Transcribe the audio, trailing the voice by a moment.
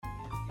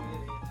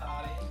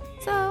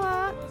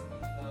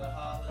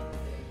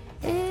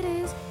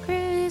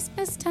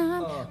Christmas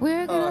time.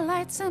 We're gonna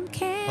light some Ho,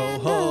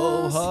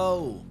 candles. ho,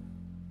 ho.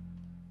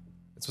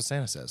 That's what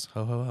Santa says.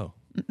 Ho, ho, ho.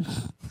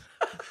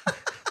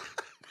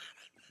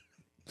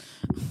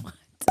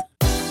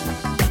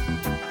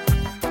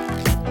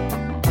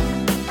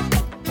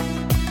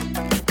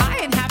 Hi,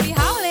 and happy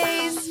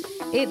holidays.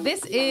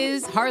 This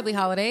is Hardly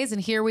Holidays,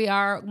 and here we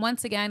are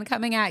once again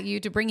coming at you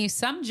to bring you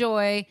some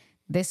joy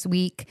this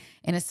week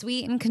in a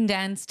sweet and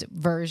condensed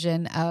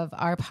version of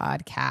our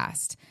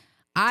podcast.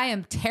 I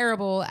am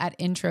terrible at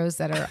intros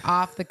that are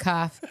off the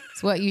cuff.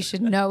 It's what you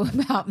should know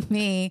about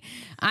me.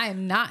 I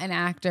am not an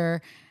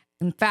actor.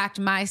 In fact,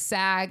 my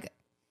SAG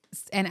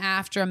and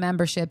AFTRA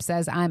membership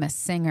says I'm a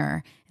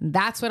singer, and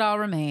that's what I'll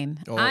remain.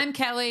 I'm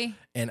Kelly.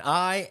 And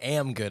I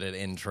am good at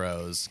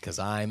intros because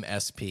I'm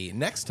SP.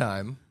 Next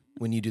time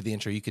when you do the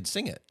intro, you could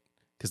sing it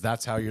because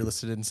that's how you're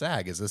listed in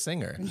SAG as a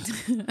singer.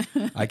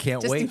 I can't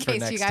Just wait in for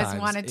case next you guys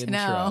time's wanted to intro.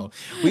 know.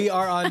 We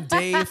are on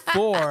day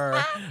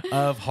 4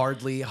 of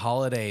Hardly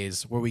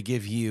Holidays, where we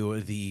give you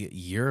the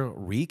year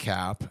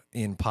recap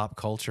in pop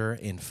culture,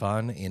 in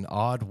fun, in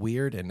odd,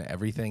 weird, and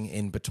everything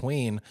in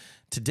between.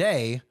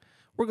 Today,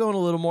 we're going a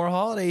little more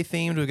holiday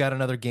themed. We've got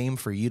another game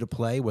for you to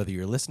play, whether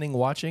you're listening,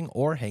 watching,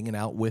 or hanging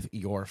out with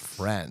your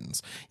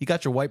friends. You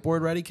got your whiteboard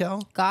ready,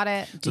 Kel? Got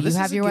it. Do this you is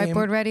have a your game-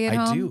 whiteboard ready at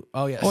home? I do.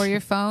 Oh, yes. Or your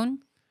phone?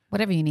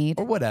 Whatever you need.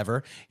 Or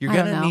whatever. You're I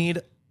don't going to know. need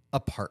a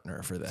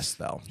partner for this,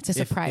 though. It's a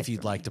surprise If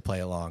you'd for like to play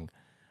along.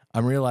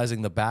 I'm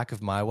realizing the back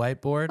of my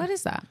whiteboard. What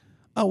is that?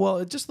 Oh, well,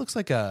 it just looks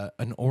like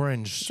an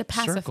orange It's a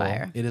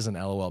pacifier. circle. It is an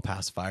LOL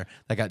pacifier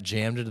that got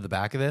jammed into the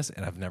back of this,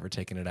 and I've never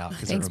taken it out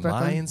because it Thanks,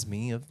 Brooklyn. reminds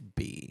me of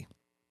B.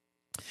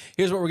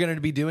 Here's what we're going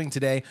to be doing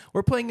today.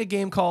 We're playing a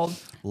game called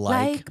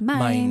Like-Minded.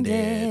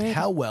 Like-Minded.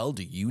 How well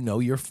do you know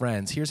your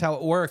friends? Here's how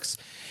it works.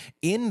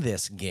 In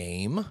this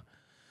game,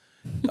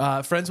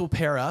 friends will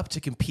pair up to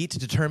compete to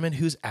determine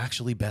who's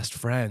actually best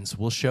friends.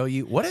 We'll show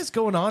you what is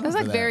going on. That's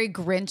over like there. very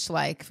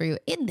Grinch-like for you.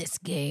 In this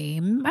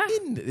game.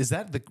 Is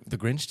that the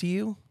Grinch to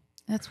you?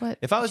 That's what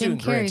If I was Jim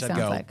doing Carrey Grinch, I'd sounds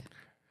go, like.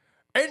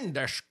 In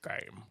this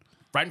game,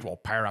 friends will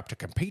pair up to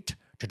compete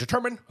to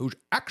determine who's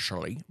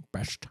actually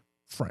best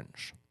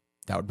friends.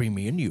 That would be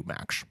me and you,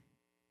 Max.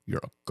 You're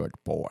a good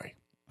boy.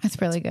 That's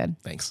really good.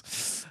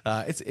 Thanks.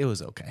 It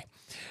was okay.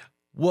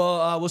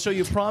 Well, we'll show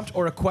you a prompt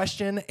or a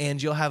question,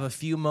 and you'll have a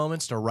few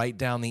moments to write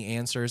down the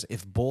answers.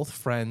 If both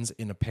friends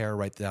in a pair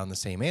write down the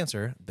same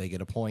answer, they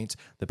get a point.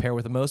 The pair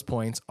with the most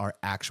points are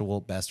actual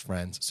best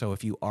friends. So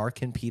if you are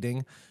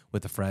competing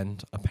with a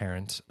friend, a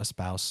parent, a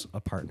spouse,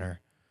 a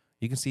partner,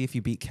 you can see if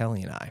you beat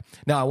Kelly and I.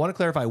 Now, I want to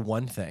clarify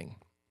one thing.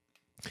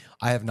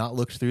 I have not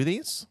looked through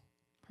these.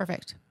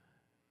 Perfect.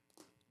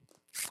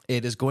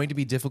 It is going to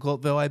be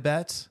difficult, though, I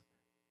bet,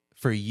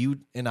 for you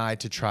and I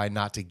to try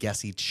not to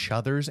guess each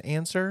other's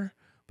answer,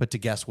 but to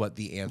guess what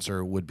the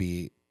answer would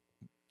be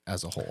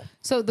as a whole.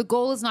 So the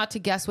goal is not to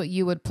guess what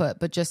you would put,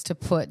 but just to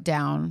put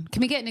down.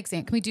 Can we get an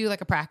example? Can we do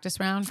like a practice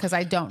round? Because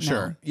I don't know.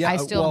 Sure. Yeah, I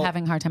still well- am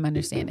having a hard time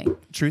understanding.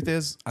 Truth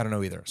is, I don't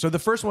know either. So the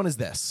first one is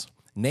this.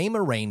 Name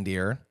a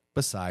reindeer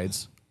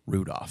besides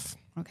Rudolph.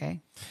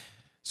 Okay.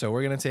 So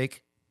we're going to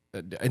take,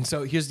 and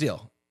so here's the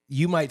deal.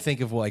 You might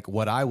think of like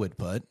what I would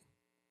put,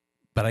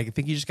 but I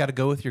think you just got to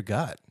go with your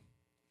gut.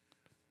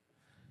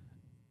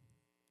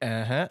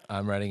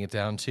 I'm writing it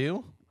down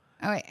too.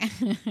 Oh, wait.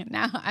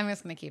 Now I'm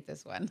just going to keep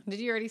this one. Did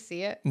you already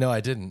see it? No,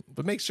 I didn't.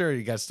 But make sure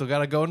you guys still got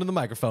to go into the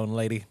microphone,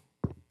 lady.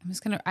 I'm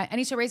just going to, I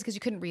need to raise because you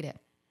couldn't read it.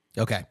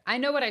 Okay. I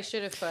know what I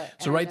should have put.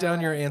 So write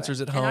down your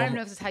answers at And I don't home. even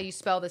know if this is how you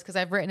spell this because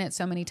I've written it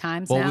so many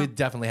times Well, now. we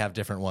definitely have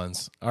different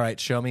ones. All right.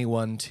 Show me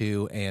 1,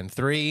 2, and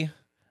 3.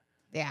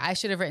 Yeah, I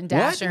should have written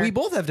Dasher. What? We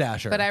both have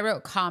Dasher. But I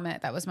wrote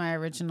Comet. That was my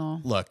original.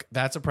 Look,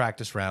 that's a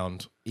practice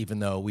round, even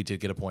though we did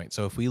get a point.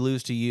 So if we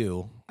lose to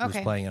you, who's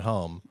Okay. playing at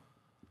home,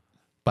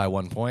 by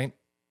 1 point,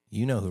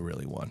 you know who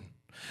really won.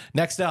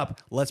 Next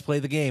up, let's play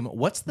the game.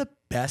 What's the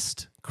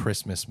best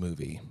Christmas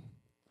movie?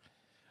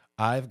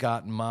 I've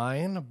got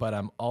mine, but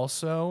I'm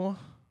also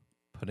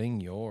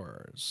putting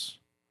yours.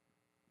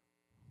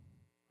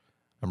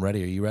 I'm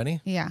ready. Are you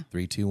ready? Yeah.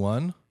 3, 2,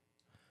 1.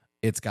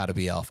 It's got to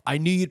be Elf. I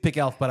knew you'd pick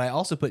Elf, but I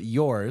also put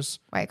yours.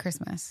 White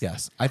Christmas.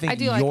 Yes. I think I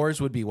do like- yours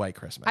would be White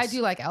Christmas. I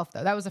do like Elf,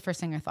 though. That was the first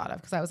thing I thought of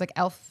because I was like,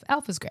 Elf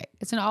is great.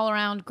 It's an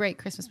all-around great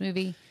Christmas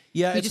movie.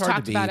 Yeah, we it's just hard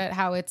talked to about beat. it,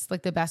 how it's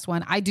like the best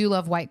one. I do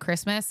love White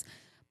Christmas,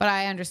 but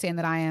I understand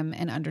that I am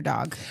an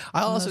underdog.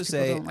 I'll Most also people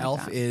say don't like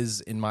Elf that.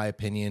 is, in my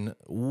opinion,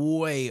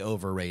 way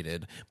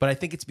overrated. But I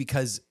think it's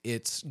because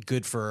it's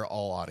good for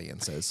all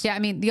audiences. Yeah, I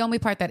mean, the only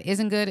part that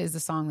isn't good is the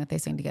song that they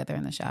sing together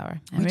in the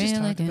shower. We just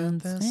really talked about can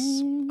this.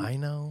 sing. I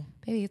know.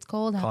 Baby, it's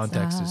cold outside.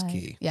 Context is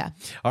key. Yeah.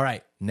 All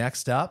right.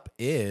 Next up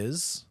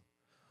is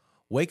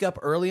wake up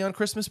early on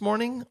Christmas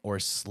morning or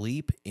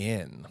sleep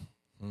in.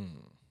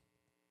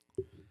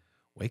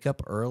 Wake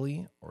up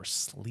early or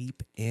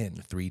sleep in.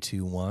 3,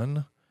 2,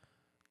 1.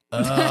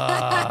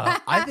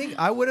 I think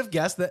I would have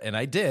guessed that, and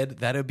I did,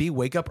 that it would be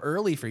wake up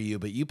early for you,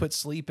 but you put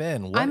sleep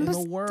in. What in the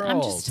world?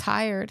 I'm just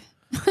tired.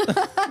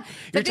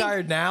 You're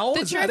tired now?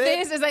 The Is truth that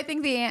it? is I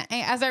think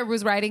as I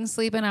was writing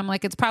sleep in, I'm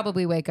like, it's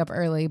probably wake up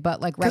early,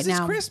 but like right Because it's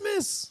now.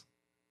 Christmas.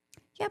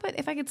 Yeah, but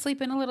if I could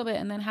sleep in a little bit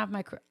and then have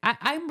my...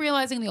 I'm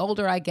realizing the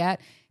older I get,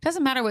 it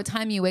doesn't matter what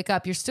time you wake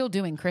up, you're still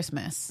doing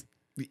Christmas.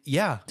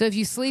 Yeah. So if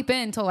you sleep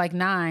in till like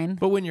 9...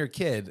 But when you're a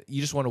kid,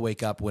 you just want to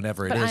wake up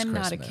whenever it is I'm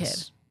Christmas. not a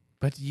kid.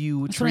 But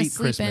you That's when I treat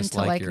sleep in Christmas till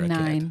like like you're a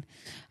 9. kid.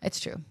 It's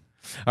true.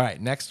 All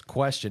right, next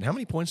question. How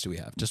many points do we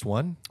have? Just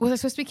one? Was I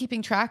supposed to be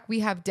keeping track? We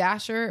have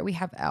Dasher, we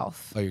have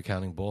Elf. Oh, you're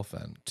counting both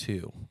then.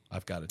 2.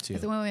 I've got a 2.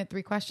 Is it when we had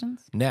 3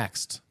 questions?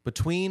 Next,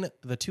 between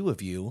the two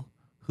of you,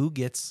 who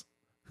gets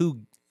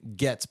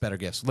better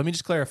gifts? Let me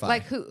just clarify.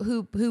 Like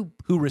who?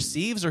 Who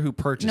receives or who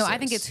purchases? No, I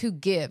think it's who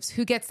gives.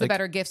 Who gets the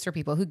better gifts for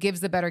people? Who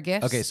gives the better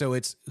gifts? Okay, so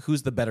it's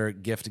who's the better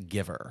gift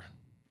giver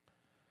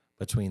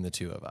between the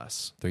two of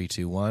us. 3,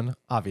 2, 1.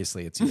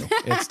 Obviously, it's you.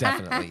 It's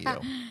definitely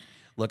you.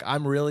 Look,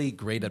 I'm really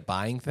great at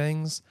buying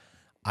things.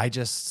 I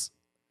just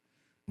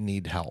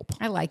need help.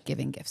 I like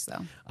giving gifts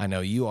though. I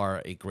know you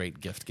are a great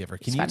gift giver.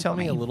 Can you tell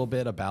me a little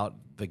bit about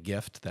the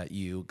gift that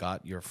you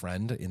got your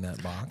friend in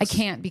that box? I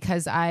can't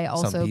because I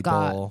also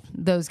people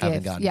got those haven't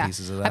gifts. gotten Yeah,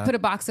 pieces of I that. put a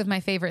box of my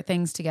favorite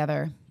things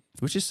together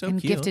Which is so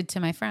and cute. gifted to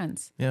my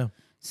friends. Yeah.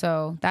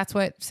 So that's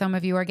what some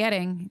of you are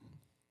getting.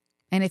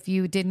 And if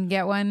you didn't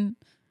get one,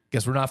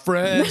 Guess we're not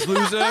friends,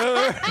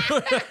 loser.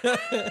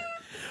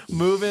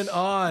 Moving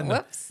on.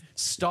 whoops.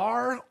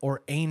 Star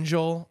or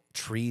angel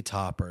tree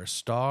topper?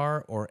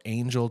 Star or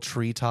angel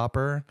tree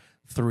topper?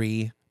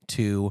 3,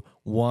 2,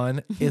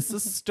 1. It's a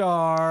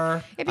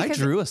star. Yeah, I because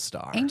drew a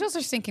star. Angels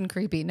are stinking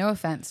creepy. No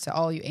offense to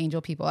all you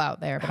angel people out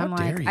there, but How I'm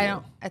dare like, you. I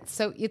don't.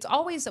 It's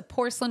always a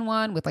porcelain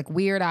one with like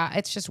weird eyes.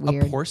 It's just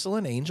weird. A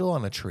porcelain angel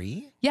on a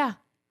tree? Yeah.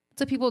 That's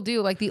what people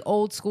do, like the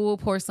old school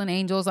porcelain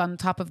angels on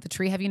top of the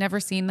tree. Have you never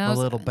seen My those?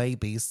 little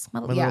babies.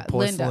 My Yeah, little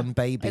porcelain Linda.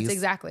 babies. It's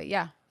exactly,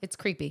 yeah. It's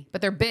creepy, but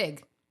they're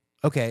big.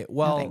 Okay,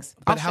 well, thanks.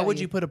 but I'll how show would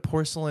you. you put a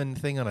porcelain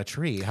thing on a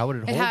tree? How would it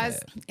It hold has,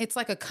 it? it's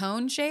like a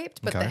cone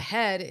shaped, but Okay. the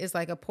head is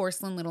like a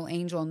porcelain little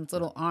angel and its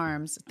little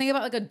arms. Think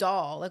about like a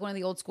doll, like one of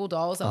the old school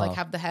dolls that like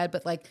have the head,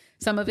 but like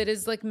some of it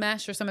is like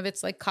mesh or some of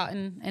it's like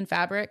cotton and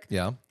fabric.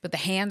 Yeah. But the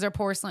hands are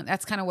porcelain.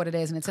 That's kind of what it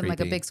is. And it's in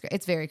like a Creepy. big screen.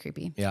 It's very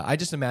creepy. Yeah, I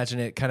just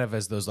imagine it kind of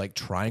as those like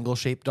triangle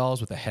shaped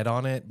dolls with a head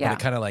on it, but Yeah. it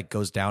kind of like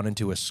goes down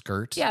into a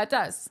skirt. Yeah, it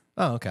does.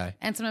 Oh, okay.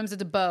 And sometimes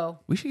it's a bow.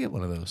 We should get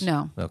one of those.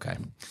 No. Okay.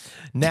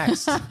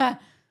 Next,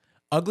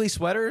 ugly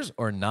sweaters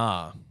or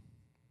nah?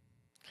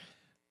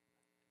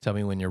 Tell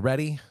me when you're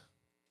ready.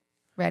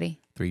 Ready.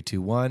 3,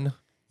 2, 1.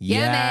 Yeah,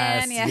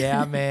 Yes. man.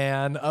 Yeah,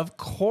 man. Of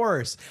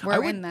course.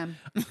 We're in them.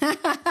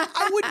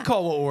 I wouldn't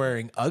call what we're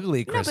wearing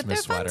ugly No, Christmas but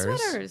they're sweaters.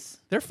 fun sweaters.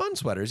 They're fun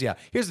sweaters. Yeah.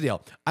 Here's the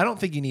deal. I don't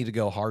think you need to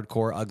go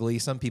hardcore ugly.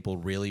 Some people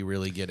really,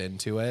 really get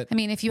into it. I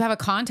mean, if you have a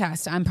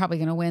contest, I'm probably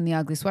going to win the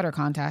ugly sweater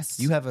contest.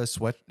 You have a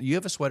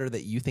sweater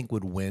that you think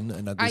would win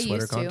an ugly I sweater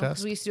used to. 'Cause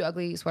contest? we used to do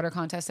ugly sweater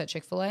contests at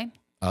Chick-fil-A.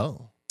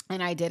 Oh.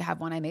 And I did have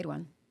one. I made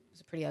one. It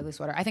was a pretty ugly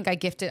sweater. I think I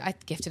gifted it. I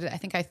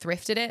think I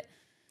thrifted it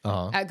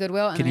at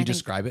Goodwill. And Can I you think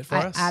describe it for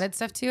I us? added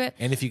stuff to it.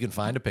 And if you can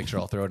find a picture,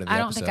 I'll throw it in the I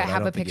don't episode. think I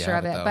have a don't think you picture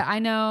of it, though. but I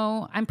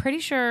know, I'm pretty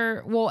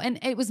sure. Well, and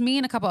it was me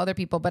and a couple other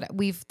people, but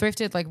we've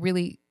thrifted like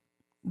really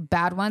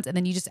bad ones. And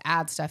then you just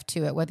add stuff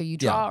to it, whether you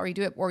draw or you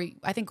do it. Or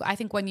I think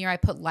one year I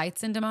put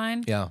lights into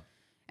mine Yeah.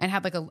 and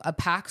had like a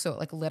pack. So it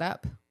like lit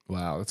up.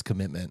 Wow, that's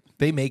commitment.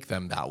 They make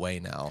them that way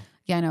now.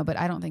 Yeah, I know, but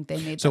I don't think they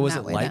made So them was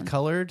that it way light then.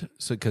 colored?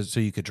 So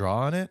you could draw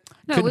on it?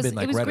 No, Couldn't it was, have been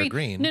like it was red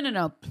green. or green.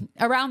 No.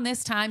 Around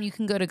this time, you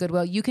can go to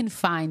Goodwill. You can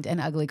find an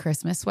ugly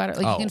Christmas sweater.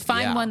 Like Oh, you can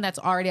find yeah. one that's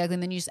already ugly,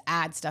 and then you just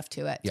add stuff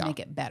to it Yeah. to make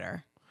it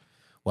better.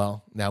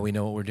 Well, now we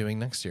know what we're doing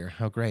next year.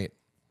 How great.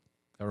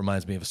 That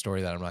reminds me of a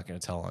story that I'm not going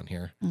to tell on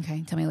here.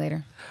 Okay, tell me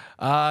later.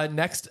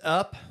 Next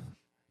up,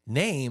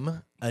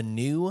 name a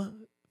new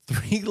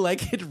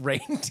 3-legged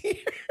reindeer.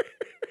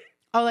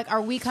 Oh, like,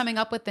 are we coming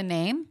up with the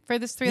name for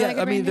this three-legged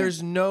Yeah, I mean, reindeer?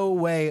 there's no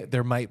way.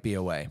 There might be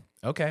a way.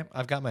 Okay,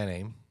 I've got my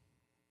name.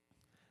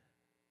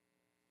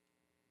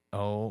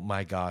 Oh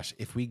my gosh.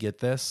 If we get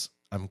this,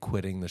 I'm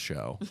quitting the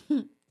show.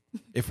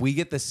 If we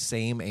get the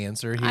same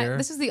answer here.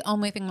 This is the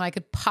only thing that I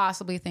could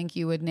possibly think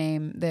you would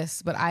name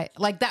this, but I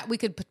like that we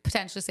could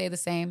potentially say the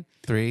same.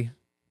 3,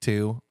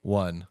 2,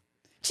 1.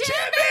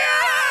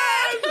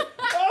 Champion!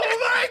 Oh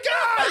my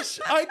gosh!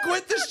 I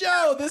quit the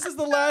show. This is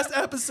the last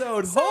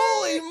episode.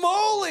 Holy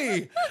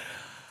moly!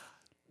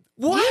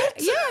 What?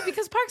 Yeah,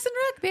 because Parks and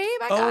Rec, babe.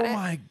 I got Oh it.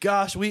 my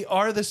gosh, we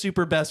are the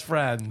super best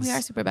friends. We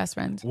are super best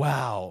friends.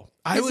 Wow.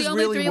 I It's was the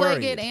only really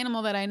three-legged worried.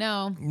 animal that I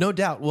know. No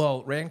doubt.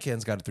 Well,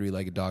 Rankin's got a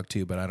 3-legged dog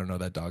too, but I don't know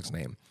that dog's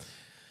name.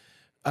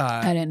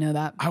 I didn't know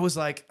that. I was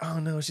like, oh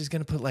no, she's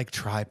gonna put like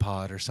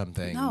tripod or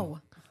something.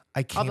 No.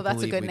 I can't Although that's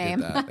a believe good we name.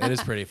 did that. It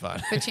is pretty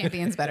fun. But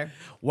Champion's better.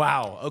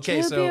 Wow.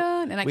 Okay, Champion.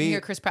 so And I can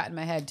hear Chris Pratt in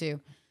my head too.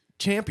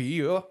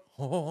 champion.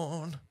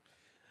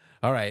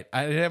 All right.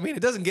 I mean,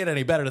 it doesn't get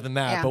any better than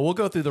that, Yeah. but we'll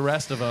go through the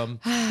rest of them.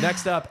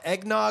 Next up,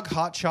 eggnog,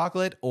 hot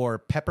chocolate, or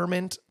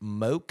peppermint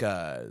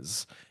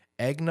mochas.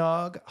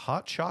 Eggnog,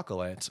 hot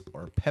chocolate,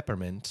 or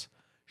peppermint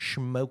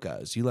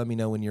schmochas. You let me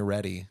know when you're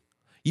ready.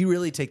 You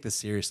really take this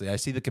seriously. I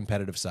see the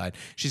competitive side.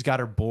 She's got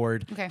her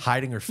board, Okay.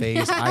 hiding her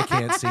face. I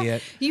can't see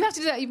it. You have to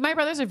do that. My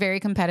brothers are very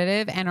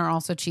competitive and are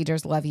also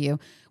cheaters. Love you.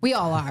 We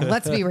all are.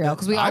 Let's be real,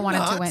 because we all I'm wanted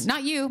to not. win.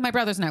 Not you, my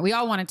brothers not. We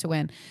all wanted to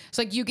win.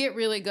 So like you get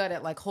really good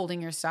at like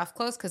holding your stuff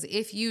close, because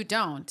if you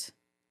don't,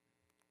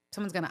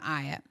 someone's gonna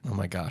eye it. Oh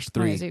my gosh.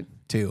 Where 3, is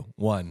 2,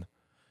 1.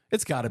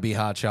 It's got to be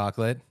hot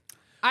chocolate.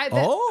 I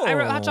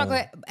wrote hot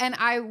chocolate, and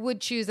I would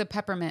choose a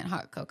peppermint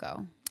hot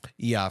cocoa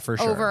Yeah, for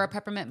sure. over a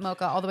peppermint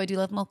mocha. Although I do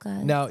love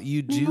mocha. Now,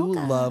 you do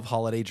love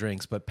holiday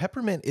drinks, but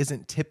peppermint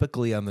isn't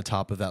typically on the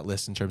top of that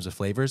list in terms of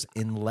flavors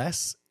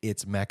unless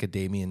it's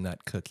macadamia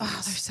nut cookies.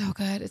 Oh, they're so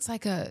good. It's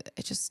like it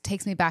just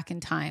takes me back in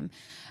time.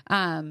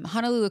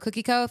 Honolulu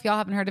Cookie Co., if y'all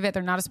haven't heard of it,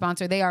 they're not a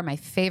sponsor. They are my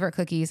favorite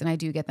cookies, and I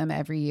do get them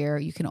every year.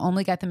 You can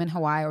only get them in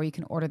Hawaii, or you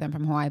can order them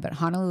from Hawaii, but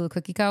Honolulu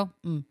Cookie Co.,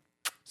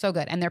 so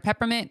good. And their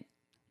peppermint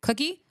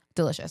cookie,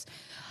 delicious.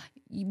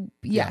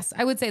 Yes,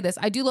 I would say this.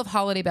 I do love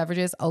holiday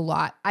beverages a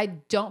lot. I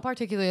don't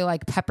particularly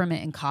like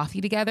peppermint and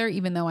coffee together,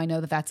 even though I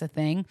know that that's a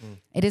thing.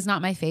 It is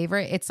not my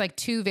favorite. It's like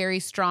two very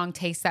strong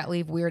tastes that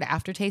leave weird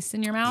aftertastes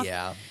in your mouth.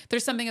 Yeah.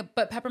 There's something,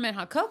 but peppermint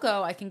hot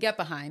cocoa I can get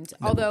behind.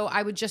 Although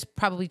I would just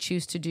probably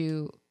choose to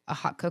do a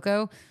hot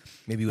cocoa.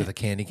 Maybe with a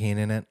candy cane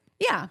in it.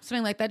 Yeah,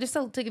 something like that, just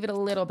to give it a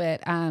little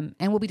bit. And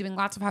we'll be doing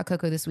lots of hot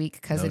cocoa this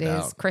week because it is doubt.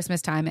 Christmas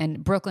Christmas time,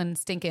 and Brooklyn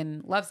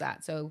stinking loves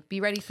that. So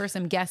be ready for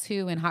some Guess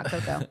Who and hot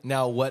cocoa.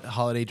 Now, what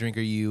holiday drink are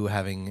you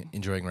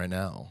enjoying right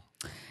now?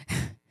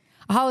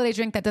 A holiday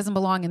drink that doesn't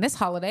belong in this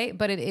holiday,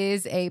 but it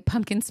is a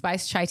pumpkin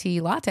spice chai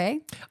tea latte.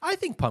 I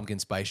think pumpkin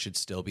spice should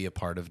still be a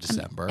part of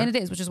December. And it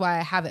is, which is why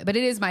I have it. But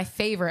it is my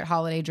favorite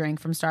holiday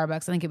drink from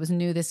Starbucks. I think it was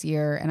new this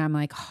year, and I'm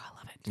like, oh, I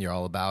love it. You're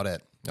all about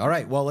it. All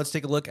right, well, let's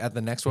take a look at the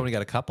next one. We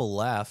got a couple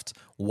left.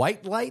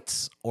 White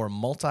lights or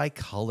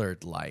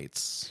multicolored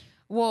lights?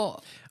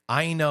 Well,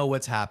 I know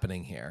what's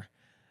happening here.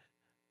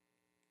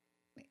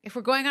 if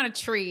we're going on a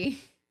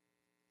tree,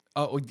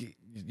 Oh,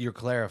 you're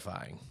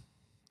clarifying.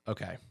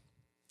 Okay.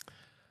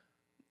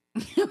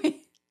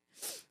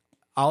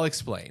 I'll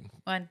explain.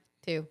 1,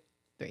 2,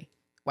 3,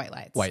 white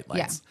lights. White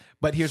lights.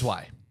 But here's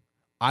why.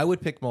 I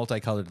would pick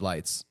multicolored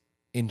lights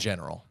in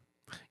general.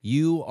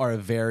 You are a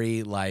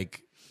very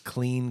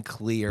clean,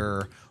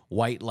 clear,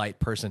 white light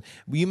person.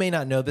 You may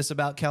not know this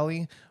about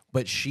Kelly,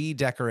 but she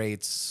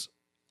decorates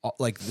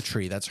the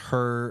tree. That's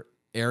her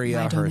area,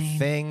 My her domain.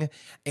 thing.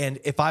 And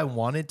if I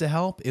wanted to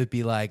help, it would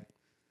be like,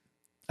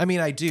 I mean,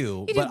 I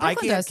do, You do. but I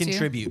Brooklyn can't does too.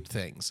 contribute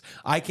things.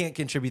 I can't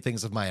contribute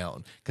things of my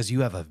own because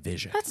you have a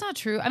vision. That's not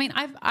true. I mean,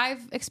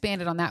 I've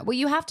expanded on that. What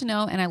you have to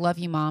know, and I love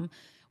you, Mom.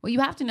 What you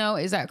have to know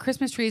is that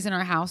Christmas trees in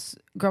our house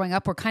growing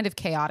up were kind of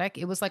chaotic.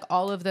 It was like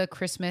all of the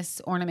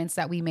Christmas ornaments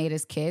that we made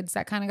as kids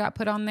that kind of got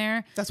put on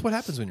there. That's what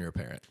happens when you're a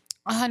parent.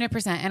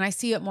 100%. And I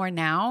see it more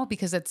now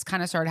because it's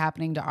kind of started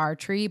happening to our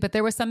tree. But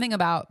there was something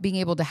about being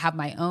able to have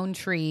my own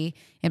tree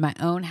in my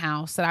own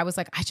house that I was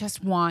like, I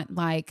just want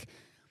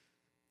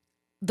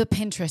the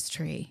Pinterest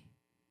tree.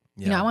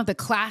 Yeah. You know, I want the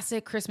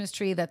classic Christmas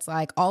tree that's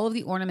like all of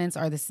the ornaments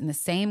are in the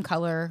same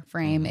color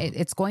frame.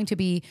 It's going to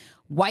be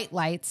white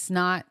lights,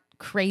 not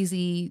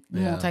crazy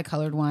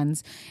multicolored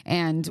ones.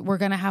 And we're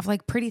going to have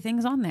pretty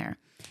things on there.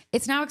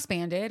 It's now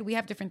expanded. We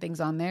have different things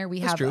on there.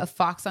 We have true. a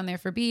fox on there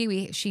for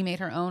B. She made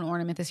her own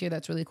ornament this year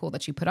that's really cool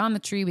that she put on the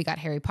tree. We got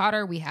Harry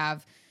Potter. We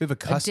have a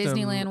custom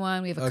Disneyland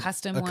one. We have a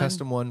custom one. A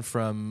custom one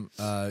from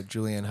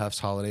Julianne Huff's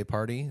holiday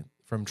party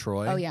from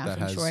Troy. Oh, yeah, that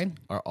from has Troy.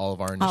 All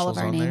of our initials all of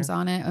our on names there.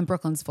 on it and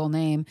Brooklyn's full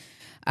name.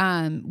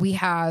 We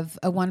have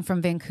a one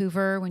from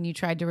Vancouver when you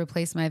tried to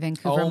replace my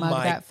Vancouver Oh mug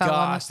my that fell on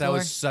the gosh, floor. that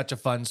was such a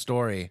fun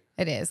story.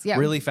 It is. Yeah.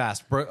 Really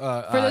fast. For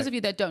those of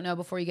you that don't know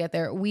before you get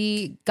there,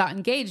 we got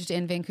engaged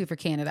in Vancouver,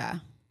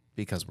 Canada.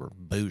 Because we're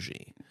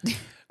bougie.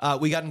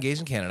 We got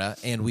engaged in Canada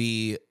and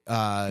we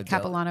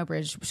Capilano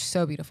Bridge,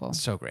 so beautiful.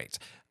 so great.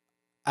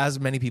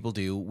 As many people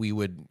do, we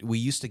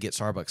used to get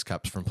Starbucks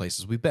cups from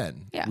places we've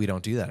been. Yeah. We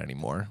don't do that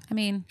anymore. I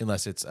mean,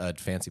 Unless it's a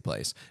fancy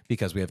place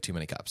because we have too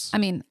many cups.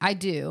 I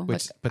do.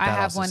 Which- Like, but I that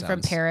have also one from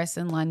sounds- Paris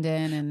and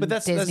London and But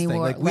that's the Disney thing.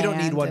 World. We don't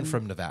need one and-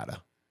 from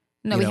Nevada.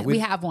 No, you know, we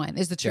have one.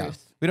 Is the Yeah.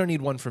 truth. We don't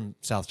need one from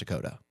South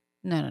Dakota.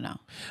 No.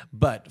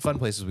 But fun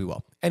places we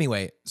will.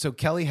 Anyway, so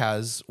Kelly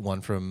has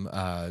one from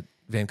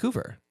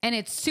Vancouver. And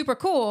it's super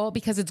cool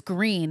because it's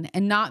green,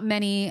 and not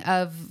many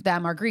of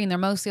them are green. They're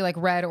mostly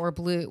red or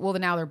blue. Well,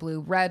 now they're blue,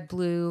 red,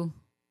 blue.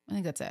 I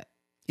think that's it.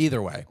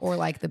 Either way, Or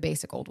the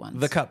basic old ones.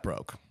 the cup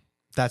broke.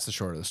 That's the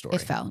short of the story.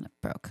 It fell and it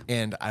broke.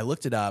 And I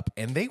looked it up,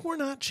 and they were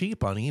not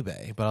cheap on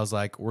eBay. But I was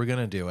like, we're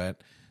gonna do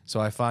it. So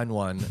I find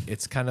one.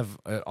 It's kind of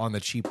on the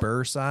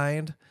cheaper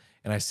side,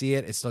 and I see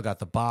it. It's still got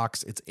the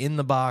box. It's in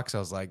the box. I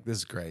was like, this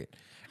is great.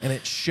 And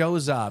it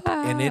shows up,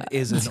 and it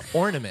is an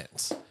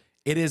ornament.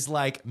 It is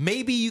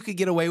maybe you could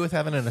get away with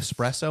having an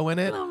espresso in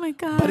it. Oh my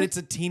God. But it's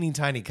a teeny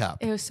tiny cup.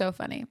 It was so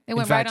funny. It In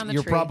went fact, right on the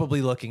you're tree.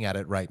 probably looking at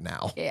it right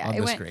now on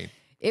the screen.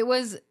 It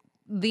was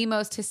the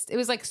most. It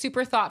was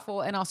super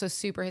thoughtful and also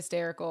super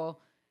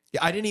hysterical.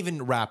 Yeah, I didn't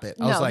even wrap it.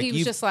 I was like, he was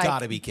you've just got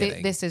to be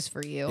kidding. This is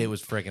for you. It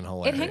was freaking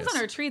hilarious. It hangs on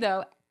our tree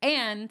though,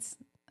 and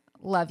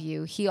love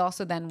you, he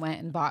also then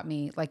went and bought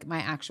me like an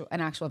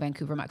actual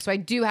Vancouver mug. So I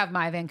do have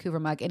my Vancouver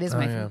mug. It is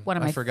one of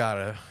my. I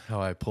forgot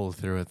how I pulled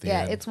through at the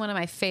end. It's one of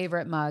my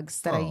favorite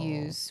mugs that I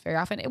use very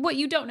often. What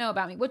you don't know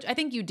about me, which I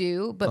think you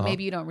do, but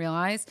maybe you don't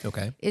realize,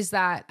 is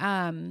that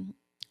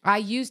I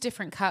use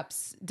different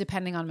cups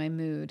depending on my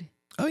mood.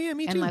 Oh yeah,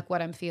 me too. And like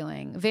what I'm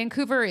feeling.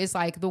 Vancouver is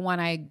like the one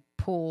I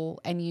pull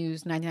and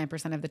use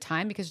 99% of the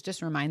time because it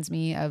just reminds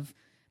me of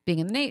being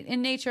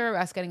in nature,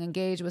 us getting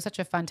engaged. It was such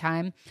a fun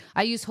time.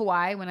 I use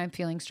Hawaii when I'm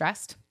feeling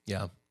stressed.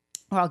 Yeah.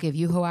 Or I'll give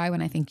you Hawaii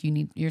when I think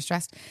you're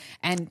stressed.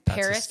 And That's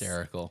Paris,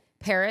 hysterical.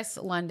 Paris,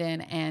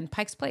 London, and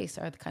Pikes Place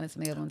are some of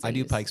the other ones I do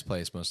use. Pikes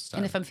Place most of the time.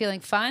 And if I'm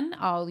feeling fun,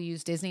 I'll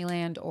use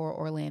Disneyland or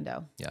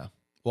Orlando. Yeah.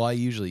 Well, I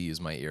usually use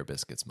my Ear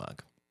Biscuits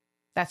mug.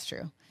 That's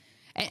true.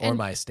 Or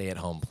my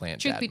stay-at-home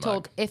plant truth dad be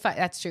mug. told,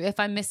 that's true. If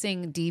I'm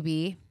missing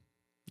DB,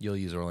 you'll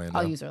use Orlando.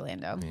 I'll use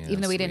Orlando, Yeah,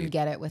 even though we sweet. didn't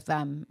get it with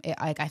them.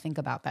 I think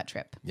about that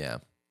trip, Yeah,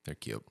 they're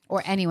cute.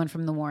 or anyone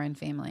from the Warren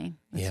family.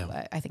 That's Yeah,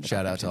 what I think.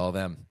 Shout about out to all of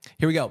them.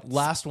 Here we go.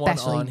 Last one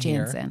Especially on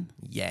Jansen.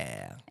 here.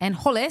 Yeah, And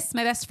Hollis,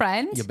 my best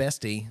friend. your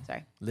bestie.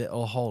 Sorry.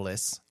 Little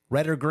Hollis.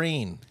 Red or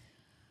green?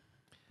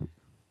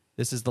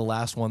 This is the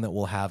last one that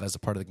we'll have as a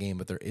part of the game,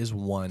 but there is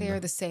one. They are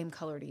the same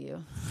color to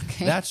you.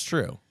 Okay. That's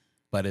true.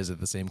 But is it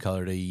the same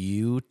color to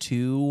you?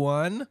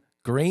 2-1.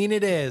 Green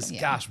it is.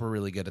 Yeah. Gosh, we're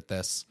really good at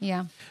this.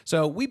 Yeah.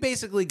 So we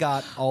basically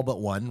got all but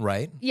one,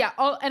 right? Yeah.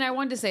 And I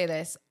wanted to say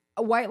this.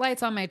 White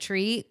lights on my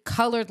tree,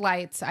 colored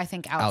lights, I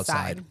think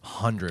outside.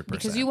 100%.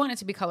 Because you want it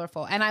to be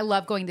colorful. And I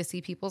love going to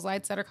see people's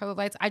lights that are colored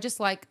lights. I just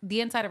like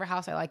the inside of our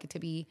house. I like it to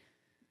be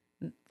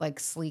like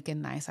sleek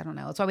and nice. I don't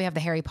know. That's why we have the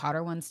Harry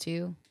Potter ones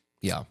too.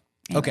 Yeah.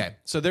 Anyway. Okay.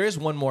 So there is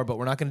one more, but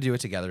we're not going to do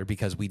it together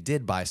because we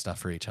did buy stuff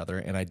for each other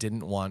and I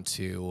didn't want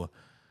to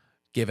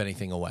give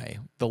anything away.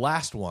 The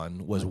last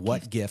one was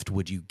what gift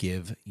would you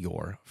give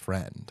your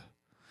friend?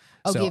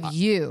 I'll So, give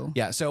you.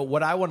 Yeah. So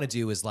what I want to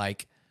do is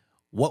like,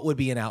 what would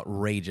be an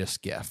outrageous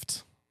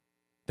gift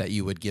that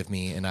you would give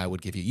me and I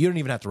would give you? You don't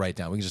even have to write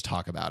down. We can just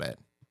talk about it.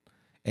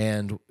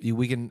 And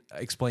we can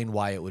explain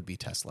why it would be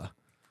Tesla.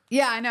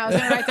 Yeah, I know. I was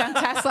going to write down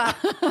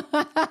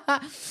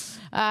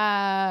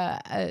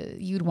Tesla.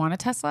 You'd want a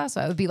Tesla,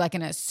 so it would be like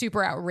a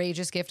super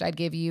outrageous gift I'd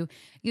give you.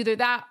 Either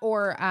that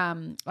or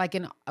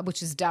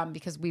which is dumb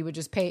because we would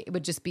just pay. It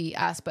would just be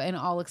us, but an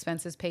all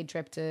expenses paid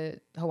trip to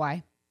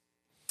Hawaii.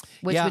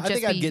 Which Yeah, would I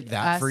just think I'd be get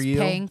that us for you.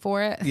 paying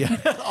for it. Yeah.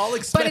 All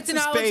expenses But it's an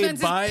all paid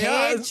expenses by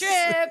paid us.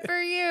 trip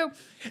for you.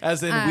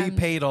 As in we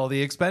paid all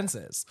the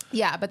expenses.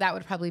 Yeah, but that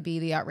would probably be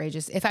the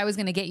outrageous. If I was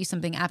going to get you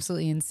something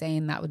absolutely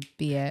insane, that would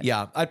be it.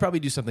 Yeah, I'd probably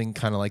do something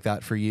kind of like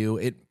that for you.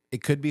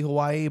 It could be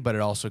Hawaii, but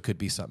it also could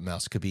be something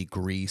else. It could be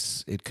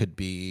Greece. It could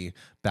be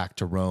back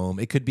to Rome.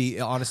 It could be,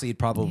 honestly, it'd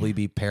probably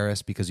be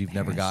Paris because you've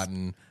never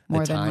gotten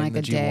More the than time like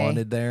that a you day.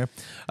 wanted there.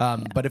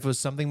 But if it was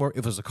something more, if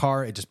it was a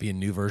car, it'd just be a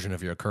new version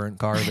of your current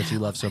car that you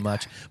love so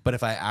much. But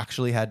if I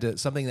actually had to,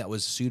 something that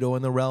was pseudo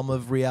in the realm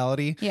of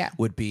reality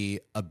would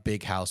be a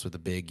big house with a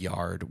big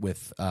yard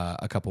with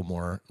a couple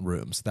more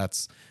rooms.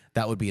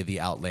 That would be the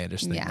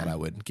outlandish thing that I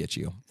would get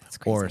you.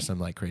 Or some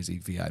like crazy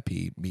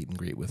VIP meet and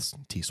greet with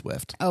T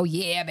Swift. Oh,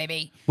 yeah,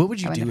 baby. What would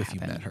you That would do never if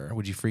you happen. met her?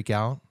 Would you freak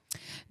out?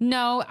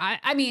 No,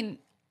 I mean,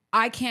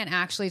 I can't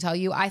actually tell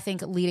you. I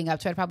think leading up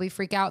to it, I'd probably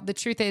freak out. The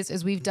truth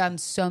is we've done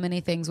so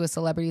many things with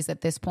celebrities at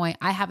this point.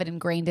 I have it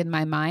ingrained in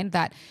my mind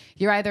that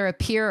you're either a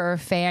peer or a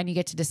fan. You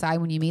get to decide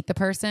when you meet the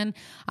person.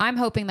 I'm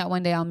hoping that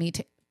one day I'll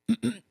meet.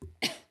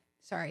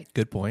 Sorry.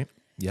 Good point.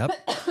 Yep.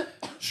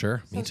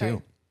 Sure. Me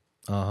too.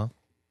 That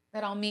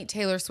I'll meet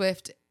Taylor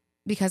Swift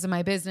because of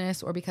my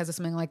business or because of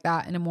something like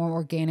that in a more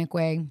organic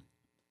way,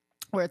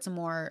 where it's a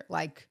more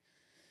like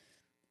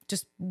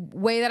just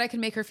way that I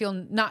can make her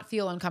not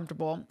feel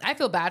uncomfortable. I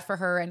feel bad for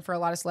her and for a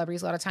lot of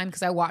celebrities a lot of time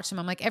because I watch them.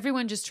 I'm like,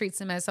 everyone just treats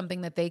them as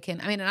something that they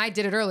can, and I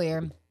did it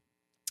earlier,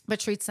 but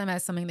treats them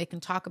as something they can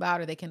talk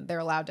about or they're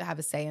allowed to have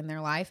a say in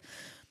their life.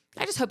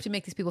 I just hope to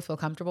make these people feel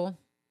comfortable.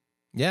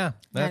 Yeah. 90%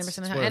 That's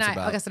of what the time. it's And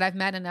about. like I said, I've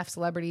met enough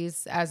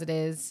celebrities as it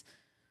is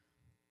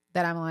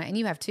that I'm like, and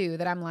you have too,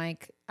 that I'm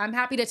like, I'm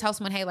happy to tell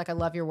someone, hey, like, I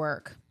love your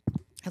work.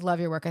 I love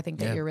your work. I think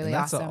that you're really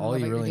and that's awesome. I all love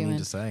you what you're really need doing.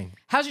 to say.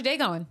 How's your day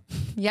going?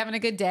 You having a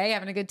good day?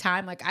 Having a good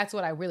time? Like, that's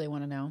what I really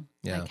want to know.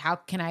 Yeah.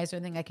 Like, is there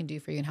anything I can do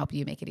for you and help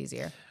you make it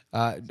easier?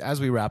 As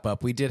we wrap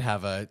up, we did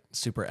have a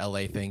super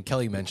LA thing.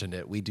 Kelly mentioned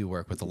it. We do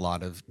work with a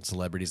lot of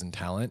celebrities and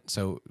talent.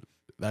 So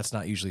that's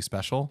not usually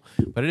special,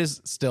 but it is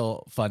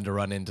still fun to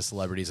run into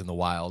celebrities in the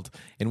wild.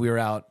 And we were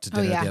out to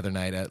dinner the other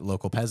night at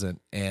Local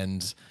Peasant,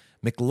 and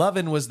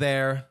McLovin was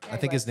there. I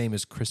think his name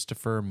is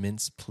Christopher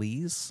Mintz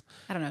Please.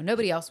 I don't know.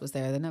 Nobody else was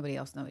there. Nobody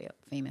else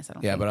famous. I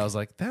don't Yeah, think. but I was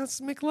like,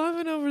 that's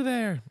McLovin over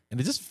there. And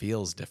it just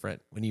feels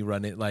different when you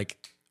run it like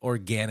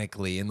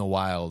organically in the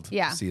wild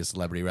to see a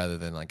celebrity rather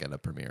than like at a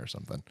premiere or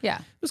something. Yeah.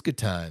 It was good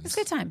times. It's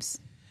good times.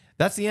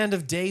 That's the end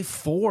of day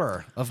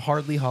 4 of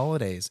Hardly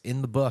Holidays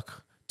in the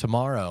book.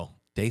 Tomorrow,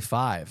 day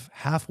 5,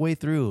 halfway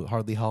through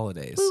Hardly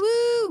Holidays. Woo-woo.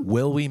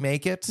 Will we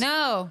make it?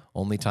 No.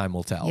 Only time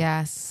will tell.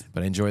 Yes.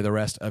 But enjoy the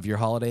rest of your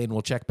holiday, and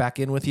we'll check back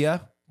in with you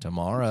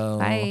tomorrow.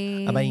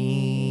 Bye.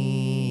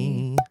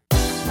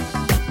 Bye-bye.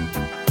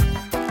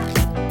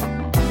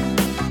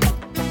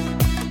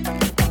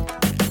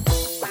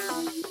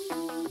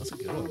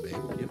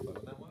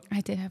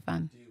 of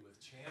fun. With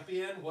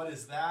champion, what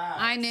is that?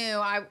 I knew.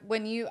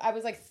 I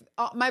was like,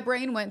 my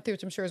brain went through,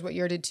 which I'm sure is what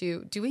yours did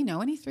too. Do we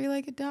know any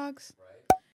three-legged dogs? Right.